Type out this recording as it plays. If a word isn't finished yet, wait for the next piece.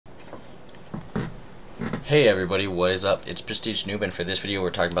Hey everybody, what is up? It's Prestige Noob, and for this video we're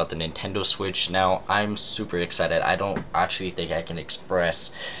talking about the Nintendo Switch. Now, I'm super excited. I don't actually think I can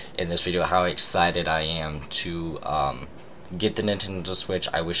express in this video how excited I am to get the Nintendo Switch.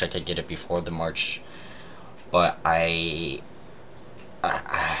 I wish I could get it before the March, but I'm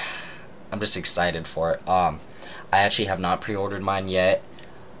just excited for it. I actually have not pre-ordered mine yet.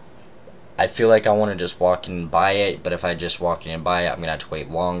 I feel like I want to just walk in and buy it, but if I just walk in and buy it, I'm gonna have to wait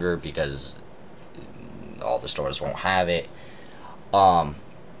longer because all the stores won't have it. Well,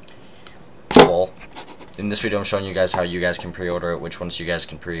 in this video I'm showing you guys how you guys can pre-order it, which ones you guys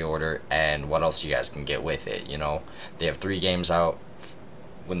can pre-order, and what else you guys can get with it. You know, they have 3 games out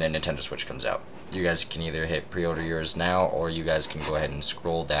when the Nintendo Switch comes out. You guys can either hit pre-order yours now, or you guys can go ahead and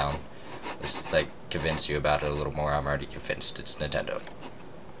scroll down. This is like convince you about it a little more. I'm already convinced it's Nintendo.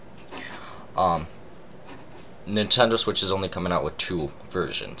 Nintendo Switch is only coming out with 2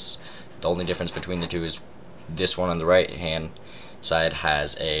 versions. The only difference between the 2 is this one on the right hand side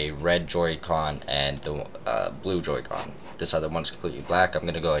has a red Joy-Con and the blue Joy-Con. This other one's completely black. I'm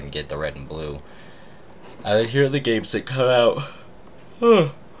gonna go ahead and get the red and blue. Here are the games that come out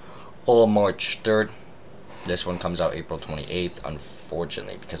all March 3rd. This one comes out April 28th,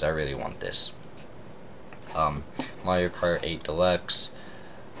 unfortunately, because I really want this. Mario Kart 8 Deluxe,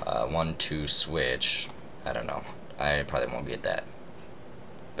 1-2 Switch. I don't know. I probably won't get that,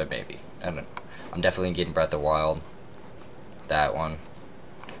 but maybe. I don't know. I'm definitely getting Breath of the Wild. That one.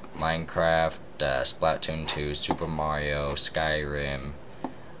 Minecraft, Splatoon 2, Super Mario, Skyrim.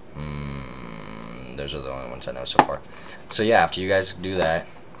 Those are the only ones I know so far. So yeah, after you guys do that,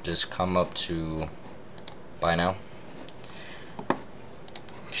 just come up to buy now.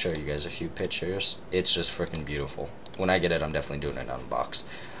 Show you guys a few pictures. It's just freaking beautiful. When I get it, I'm definitely doing it on box.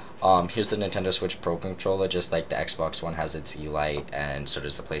 Here's the Nintendo Switch Pro Controller. Just like the Xbox One has its E-Lite, and so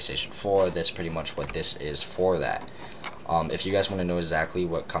does the PlayStation 4. That's pretty much what this is for that. If you guys want to know exactly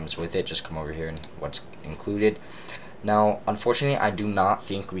what comes with it, just come over here and what's included. Now, unfortunately, I do not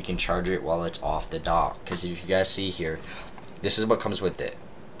think we can charge it while it's off the dock, because if you guys see here, this is what comes with it.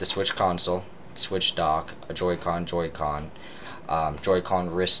 The Switch console, Switch dock, a Joy-Con, Joy-Con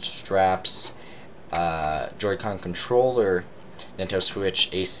wrist straps, Joy-Con controller, Nintendo Switch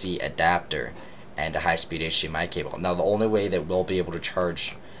AC adapter, and a high-speed HDMI cable. Now, the only way that we'll be able to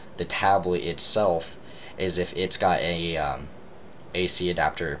charge the tablet itself is if it's got a AC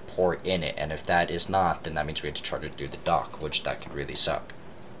adapter port in it, and if that is not, then that means we have to charge it through the dock, which that could really suck.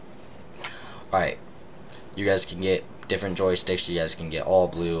 Alright, you guys can get different joysticks. You guys can get all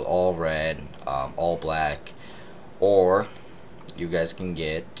blue, all red, all black, or you guys can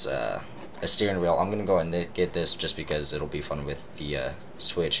get a steering wheel. I'm gonna go ahead and get this just because it'll be fun with the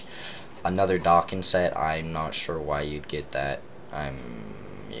Switch. Another docking set. I'm not sure why you'd get that.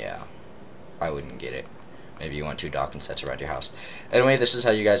 Yeah, I wouldn't get it. Maybe you want 2 docking sets around your house. Anyway, this is how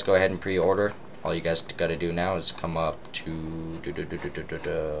you guys go ahead and pre-order. All you guys gotta do now is come up to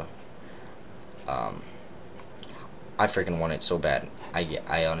I freaking want it so bad.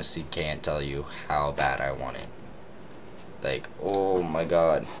 I honestly can't tell you how bad I want it. Like, oh my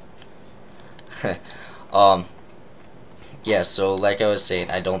god. Yeah, so like I was saying,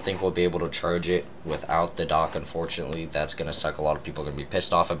 I don't think we'll be able to charge it without the dock, unfortunately. That's gonna suck. A lot of people are gonna be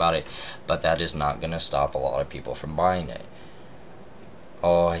pissed off about it, but that is not gonna stop a lot of people from buying it.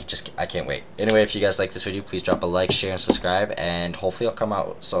 Oh, I can't wait. Anyway, if you guys like this video, please drop a like, share, and subscribe, and hopefully I'll come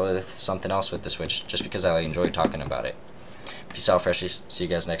out with something else with the Switch, just because I enjoy talking about it. Peace out, freshies. See you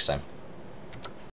guys next time.